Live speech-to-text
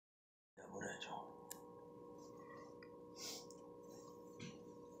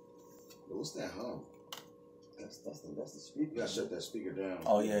What's that hum? That's the speaker. You gotta shut that speaker down.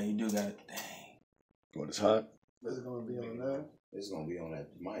 Oh yeah, you do got it. Dang. What is hot? Is it gonna be on that? It's gonna be on that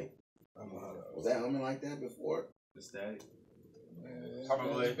mic. Was that humming like that before? The static.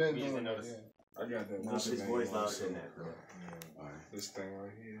 Probably. We just didn't notice. I got that. Nah, his voice louder than that, bro. All right. This thing right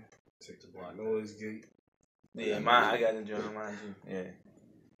here. Take the black noise gate. Yeah, mine. I got the joint on mine too. Yeah.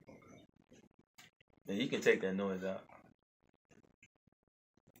 Yeah, you can take that noise out.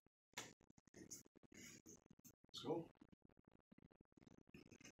 Let's go.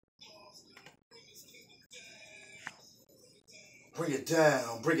 Bring it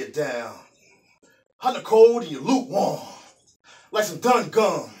down, bring it down. Hot and cold and you lukewarm. Like some done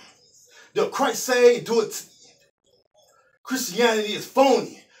gum. They'll Christ say and do it. Christianity is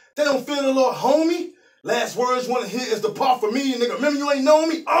phony. They don't feel the Lord, homie. Last words wanna hear is depart from me, nigga. Remember you ain't know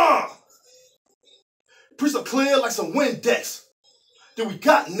me? Preach up clear like some Windex. Then we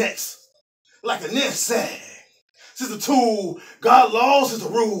got next. Like a nest sag. Since the tool, God laws is the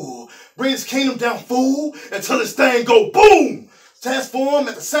rule. Bring his kingdom down, fool, until this thing go boom. Transform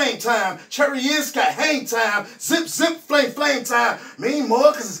at the same time. Chariots got hang time. Zip, zip, flame, flame time. Mean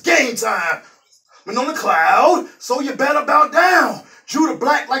more cause it's game time. Been on the cloud, so you better bow down. Judah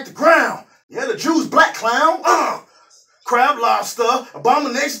black like the ground. Yeah, the Jews black clown. Crab lobster,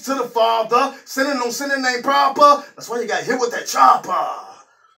 abomination to the father. Sinning on sinning ain't proper. That's why you got hit with that chopper.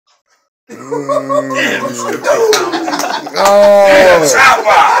 Oh.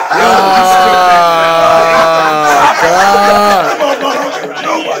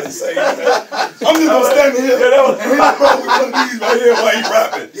 Nobody say that. I'm just gonna stand here and hit the bro with one of these right here while he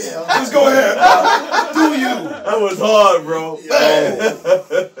rapping. Yeah, just go ahead. Do you? That was hard, bro.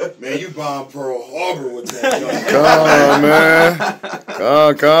 Man, you bombed Pearl Harbor with that. Come on, man.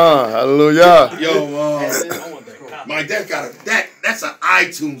 Come. Hallelujah. Yo, Mike, that's an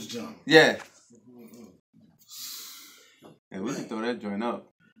iTunes jump. Yeah. Yeah, we can throw that joint up.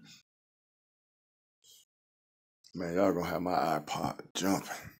 Man, y'all gonna have my iPod jumping.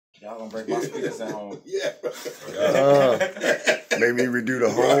 Y'all gonna break my speakers at home. Yeah. Make me redo the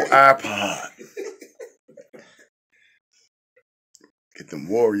whole iPod. Get them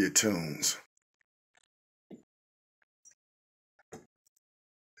warrior tunes.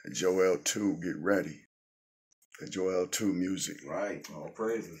 And Joel 2, get ready. The Joel 2 music. Right. All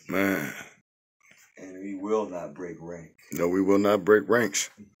praises. Man. And we will not break rank. No, we will not break ranks.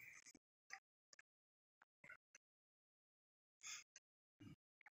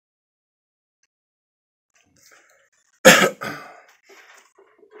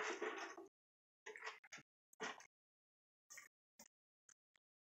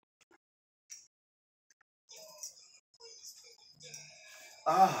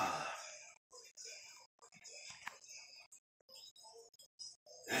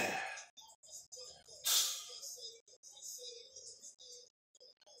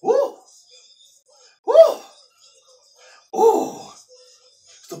 Woo! Woo! Ooh!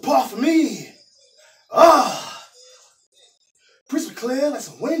 It's the part for me. Crystal clear like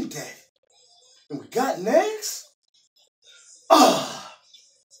some wind day. And we got next? Huh?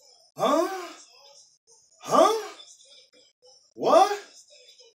 What?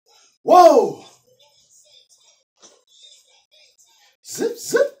 Whoa! Zip,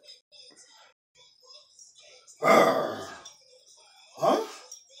 zip. Huh?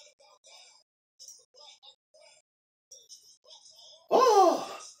 Oh!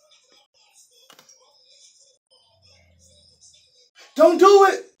 Don't do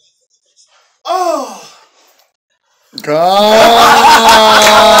it! Oh! God!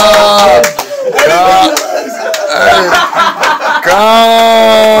 God!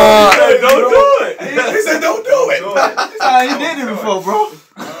 God! Hey, don't do it. He said don't do it! He did it before, bro.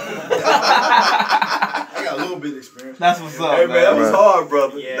 I got a little bit of experience. That's what's up, Hey, man, that was Right. hard,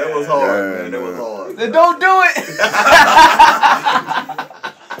 brother. Yeah. That was hard, Yeah, man. That was man. hard. Then don't do it.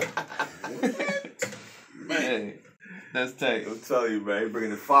 Hey, that's tight. I'm telling you, man. He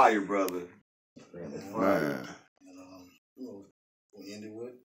bringing the fire, brother. Man. We ended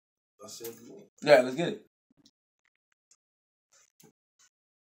with, I said, Yeah, let's get it.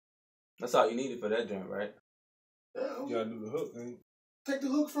 That's all you needed for that joint, right? You gotta do the hook, man. take the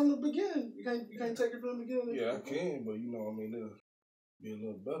hook from the beginning. You can't take it from the beginning. Yeah, I can, but you know, I mean, it'll be a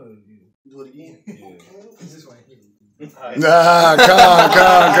little better if you Do it again. Yeah. This way. Nah,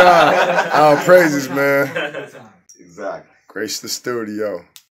 come. All praises, man. Exactly. Grace the studio.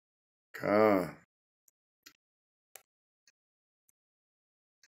 Come.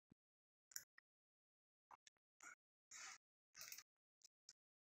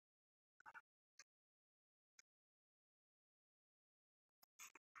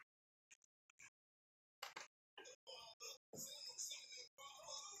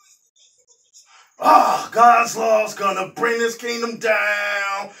 God's law's gonna bring this kingdom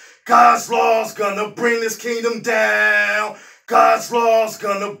down. God's law's gonna bring this kingdom down. God's law's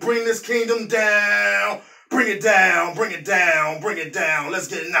gonna bring this kingdom down. Bring it down, bring it down, bring it down. Let's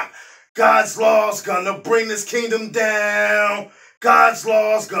get it now. God's law's gonna bring this kingdom down. God's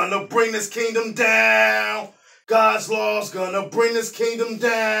law's gonna bring this kingdom down. God's law's gonna bring this kingdom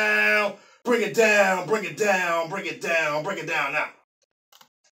down. Bring it down, bring it down, bring it down, bring it down now.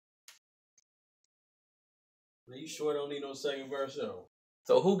 Man, you sure don't need no second verse, though?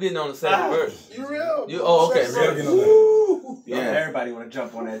 So who getting on the second verse? You real? Oh, okay. Yeah, everybody want to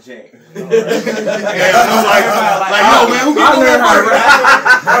jump on that jank. Yo, man, who I learned how to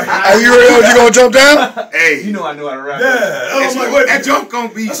rap. Are you real? You gonna jump down? Hey, you know I know how to rap. Yeah, That jump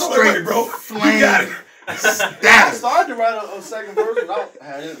gonna be straight, bro. flame. You got it. I started to write a second verse without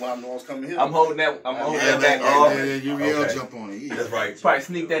having it while I know I was coming here. I'm holding that. I'm holding that back. You real jump on it. That's right. Probably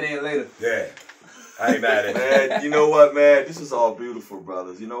sneak that in later. Yeah. I ain't mad at it. Man, you know what, man? This is all beautiful,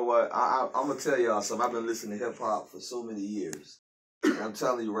 brothers. You know what? I'm going to tell y'all something. I've been listening to hip-hop for so many years. And I'm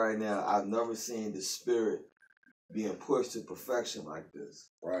telling you right now, I've never seen the spirit being pushed to perfection like this.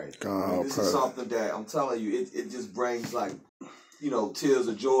 Right. This is something that, I'm telling you, it just brings, like, you know, tears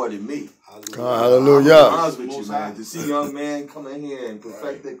of joy to me. Hallelujah. I'm honest with you, man. To see young men come in here and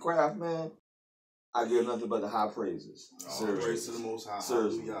perfect their craft, man, I give nothing but the high praises. Seriously. Praise to the Most High.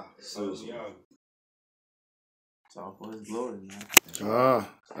 Seriously. Hallelujah. Seriously. It's all for His glory, man. I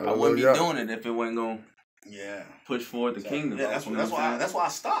wouldn't be Hallelujah. doing it if it wasn't gonna push forward the kingdom. Yeah, that's why I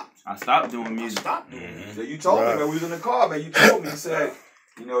stopped. I stopped doing music. So you told me, man, we was in the car, man. You told me, you said,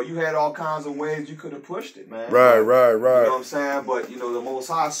 you know, you had all kinds of ways you could have pushed it, man. Right. You know what I'm saying? But, you know, the Most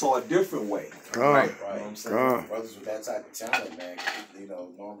High saw a different way. Right. You know what I'm saying? Brothers with that type of talent, man, you know,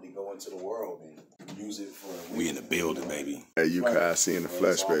 normally go into the world and use it for. We in the building, baby. Hey, you guys see in the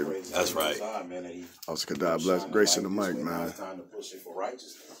flesh, baby. That's right. Also, God bless. Grace in the mic, man. It's time to push it for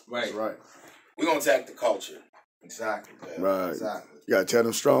righteousness. Right. Right. We're going to attack the culture. Exactly. Right. Exactly. You gotta tear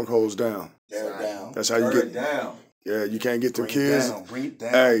them strongholds down. Tear it down. That's how you Turn get it down. Yeah, you can't get them Bring kids. it down. Bring it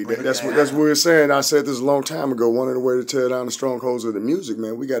down. Hey, Bring it that's down. what we're saying. I said this a long time ago. One of the ways to tear down the strongholds of the music,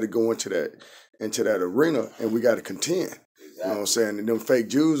 man, we got to go into that arena and we got to contend. You know what I'm saying? And them fake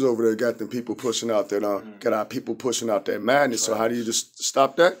Jews over there got them people pushing out that got our people pushing out that madness. So how do you just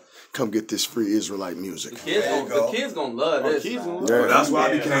stop that? Come get this free Israelite music. The kids gonna love this. Yeah. That's why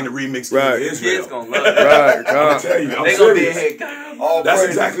I became the remix Right. of The Israel. kids gonna love it. Right, I'm come. tell you, I'm They gonna be serious. ahead. That's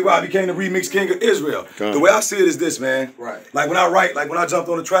exactly why I became the remix king of Israel. Come. The way I see it is this, man. Right. Like when I write, like when I jumped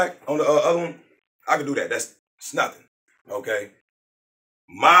on the track, on the other one, I can do that. It's nothing. Okay?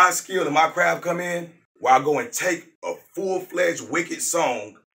 My skill and my craft come in where I go and take a full-fledged wicked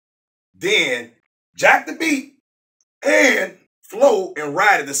song, then jack the beat and flow and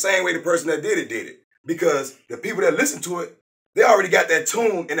ride it the same way the person that did it. Because the people that listen to it, they already got that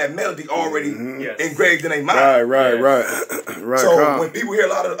tune and that melody already engraved in their mind. Right. So come. when people hear a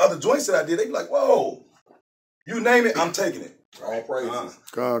lot of the other joints that I did, they be like, whoa, you name it, I'm taking it. All praises.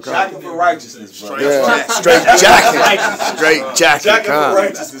 Come. Jacking for righteousness, bro. Yeah, straight jacking. Straight jacking. Jacking for Come.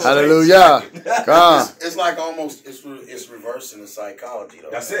 righteousness. Hallelujah. Come. It's like almost, it's reversing the psychology, though.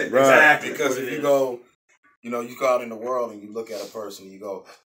 That's it. Right. Exactly. Because if you go, you know, you go out in the world and you look at a person and you go,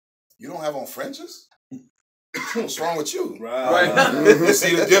 you don't have on fringes? What's wrong with you? Right. You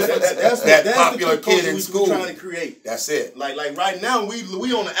see the difference? That's popular the kid in we school. trying to create. That's it. Like right now, we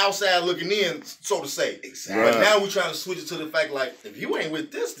on the outside looking in, so to say. Exactly. But now we trying to switch it to the fact like, if you ain't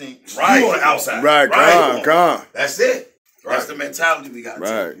with this thing, Right. You on the outside. Right. Come. That's it. That's the mentality we got.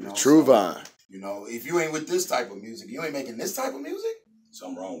 Right. Take, you know? True So, vine. You know, if you ain't with this type of music, you ain't making this type of music,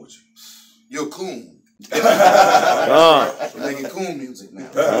 something wrong with you. You're a coon. Come. We're making coon music now.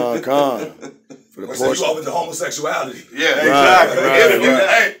 Come. For the So you portion. open to homosexuality. Yeah, exactly.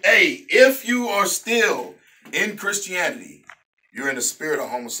 Right. If you are still in Christianity, you're in the spirit of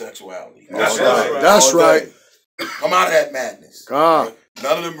homosexuality. That's All right. day. That's All day. right. Come out of that madness. Come.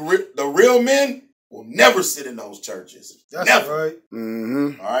 None of the real men will never sit in those churches. that's never. right.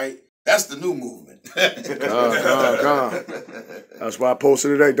 Mm-hmm. All right. That's the new movement. Come. That's why I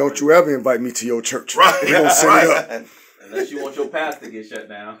posted today. Don't you ever invite me to your church. Right. You gonna set it up. Unless you want your pastor to get shut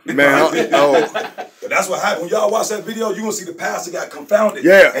down. Man, But that's what happened. When y'all watch that video, you gonna see the pastor got confounded.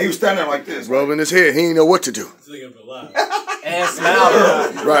 Yeah. And he was standing there like this. rubbing his head. He ain't know what to do. And smile.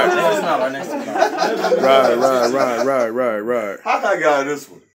 Right. And smile right next to me. Right. How can I get out of this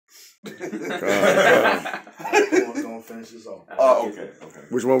one? We're gonna finish this off. Oh, okay.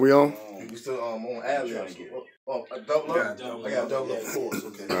 Which one we on? We still on ad libs. Oh, a double up? I got a double up chorus,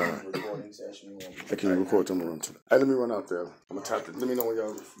 okay. Recording session. Hey, can you record them run too? Hey, let me run out there. I'm gonna tap it. Let me know when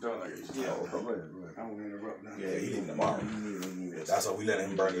y'all done. Yeah, go ahead. I don't interrupt now. Yeah, he leaving tomorrow. That's why we let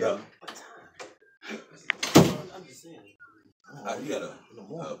him burn it up. You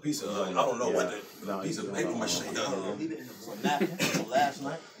got a piece of, I don't know what the piece of paper mache. Last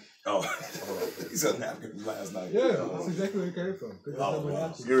night. Oh, he said napkin from last night. Yeah, that's exactly where it came from.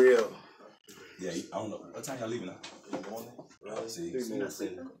 Oh, You're real. yeah, I don't know. What time y'all leaving now? In the morning. See.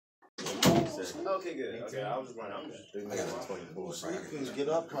 Okay, good. Okay, I was just running. I got a 24. So You can get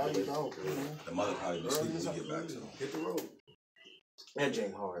up, call your dog. the mother probably will sleep when we get back. So Hit the road. That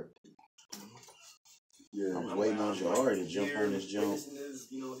ain't hard. Yeah. I was waiting on Jahari to jump on this jump.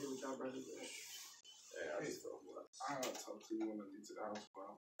 I'll talk to you when I get to the house, bro.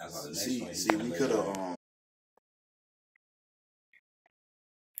 that's why the next one. See, we could have.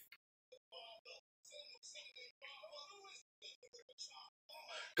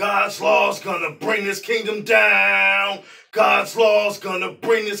 God's law's gonna bring this kingdom down. God's law's gonna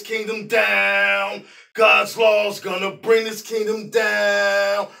bring this kingdom down. God's law's gonna bring this kingdom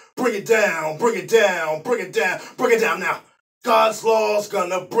down. Bring it down, bring it down, bring it down, bring it down now. God's law's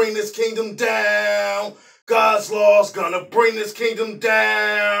gonna bring this kingdom down. God's law's gonna bring this kingdom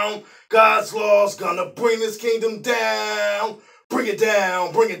down. God's law's gonna bring this kingdom down. Bring it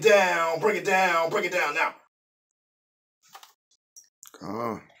down, bring it down, bring it down, bring it down now.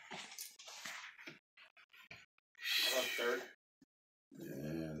 I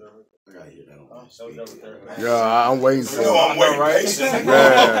gotta hear that on Yeah, I'm waiting for it. I'm waiting, right?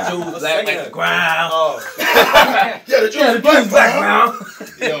 Yeah. Jules black like the ground. Yeah, the Jews black ground.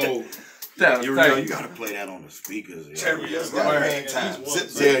 Yo, You know, you gotta play that on the speakers. Yo. Cherry, You yes, gotta right. hang time.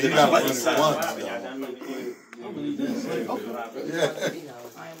 Yeah, you gotta run it once.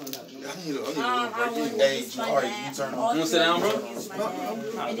 Hey, Jahari, you turn on. You want to sit down, bro?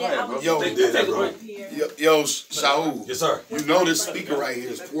 Yo, Shaul. Yes, sir. You know this speaker right here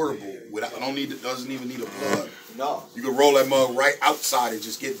is portable. Doesn't even need a plug. No. You can roll that mug right outside and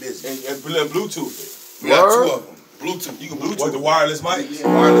just get busy. And Bluetooth. We got two of them. Bluetooth. You can Bluetooth. What, the wireless mics?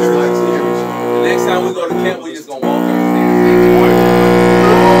 Wireless mics. The next time we go to camp, we just gonna walk in.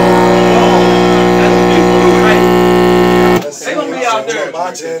 They gonna be out there.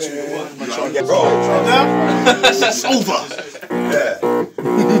 It's over.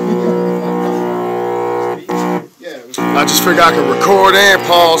 I just figured I can record and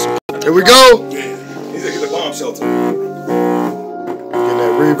pause. Here we go. He's at the bomb shelter. Get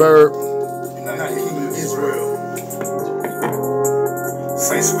that reverb. Israel.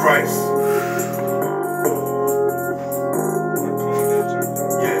 Saints of Christ.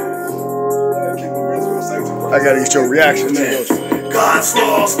 I gotta get your reaction to those. God's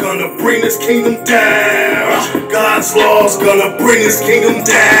law's gonna bring this kingdom down. God's law's gonna bring this kingdom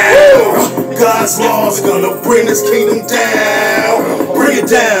down. God's law's gonna bring this kingdom down. Bring it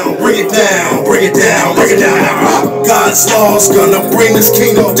down, bring it down, bring it down, bring it down. God's law's gonna bring this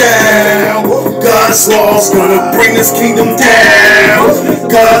kingdom down. God's law's gonna bring this kingdom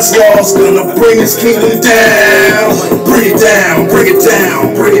down. God's law's gonna bring this kingdom down. Bring it down, bring it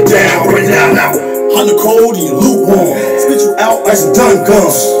down, bring it down, bring it down now. On the cold and you lukewarm. Spit you out like some dun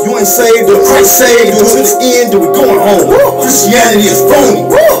gum. You ain't saved or Christ saved. You to the end, then we going home. Christianity is phony.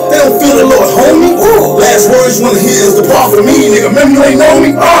 They don't feel the Lord homie. Last words you wanna hear is the prophet of me, nigga. Remember you ain't know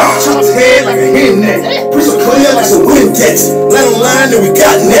me? Chop his head like a hen neck. Preach clear like some Windex. Let on line, then we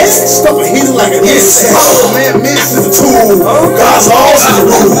got next. Stuff a hidden like an insect. Commandments is a tool. God's laws is a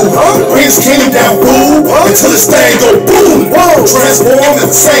rule. Bring his kingdom down, boo. Until this thing go boom. Transform at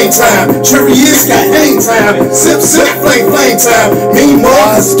the same time. Chariots got hang time. Sip, sip, flame, flame time. Mean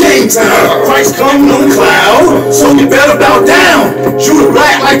mug, it's game time. Christ coming on the cloud. So you better bow down. Judah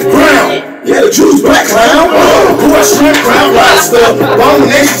black like the ground. Yeah, the Jews black clown. Who I shrimp crown lobster.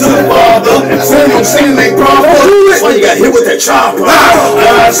 Abomination to the Father. Singing on singing ain't proper. That's why you got hit with that chopper.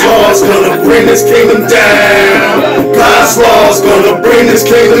 God's law's gonna bring this kingdom down. God's law's gonna bring this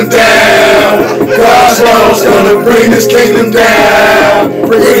kingdom down. God's law's gonna bring this kingdom down.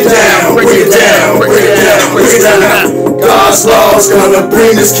 Bring it down, bring it down, bring it down, bring it down. God's law's gonna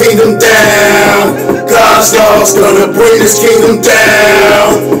bring this kingdom down. God's law's gonna bring this kingdom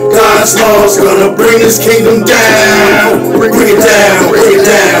down. God's law's gonna bring this kingdom down. Bring it down, bring it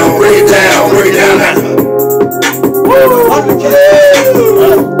down, bring it down, bring it down now.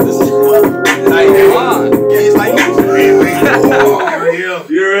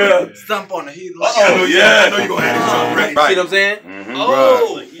 Stump on the heat. Oh, yeah. I know you're going to have something right. See what I'm saying?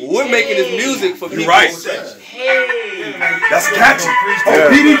 Oh, we're making this music for people. Right. Hey. That's catchy. Oh,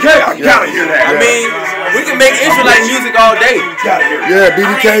 PDK. I gotta hear that. I mean, We can make Israelite music all day. Yeah,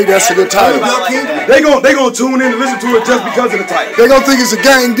 BDK, that's a good title. They gonna tune in and listen to it just because of the title. They gonna think it's a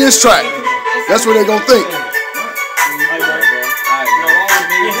gang diss track. That's what they gonna think.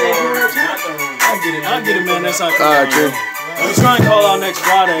 I'll get it, man. That's how I All right, King. We try and call out next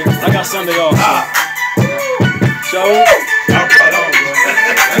Friday. I got Sunday off. So. You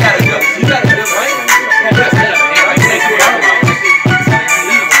got a good right?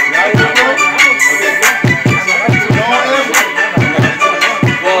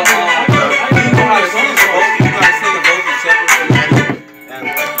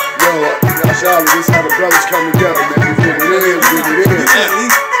 This how the brothers come together, man. We get it in.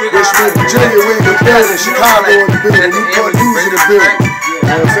 Richmond, Virginia, we in the building. Chicago in the building. Newport News in the building. You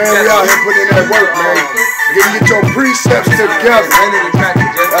know what I'm saying? We out here putting in that work, man. Get your precepts together.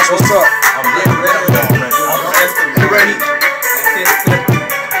 That's what's up. You ready?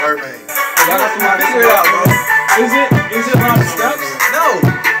 Is it on the steps? No.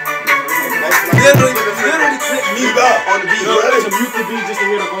 Literally click mute on the beat. No, to mute the beat just to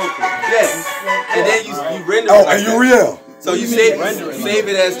hear the vocal. Yeah. And then you render it. Oh, like and you real. So you save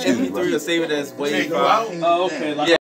it as MP3 or save it as WAV. Oh, okay. Like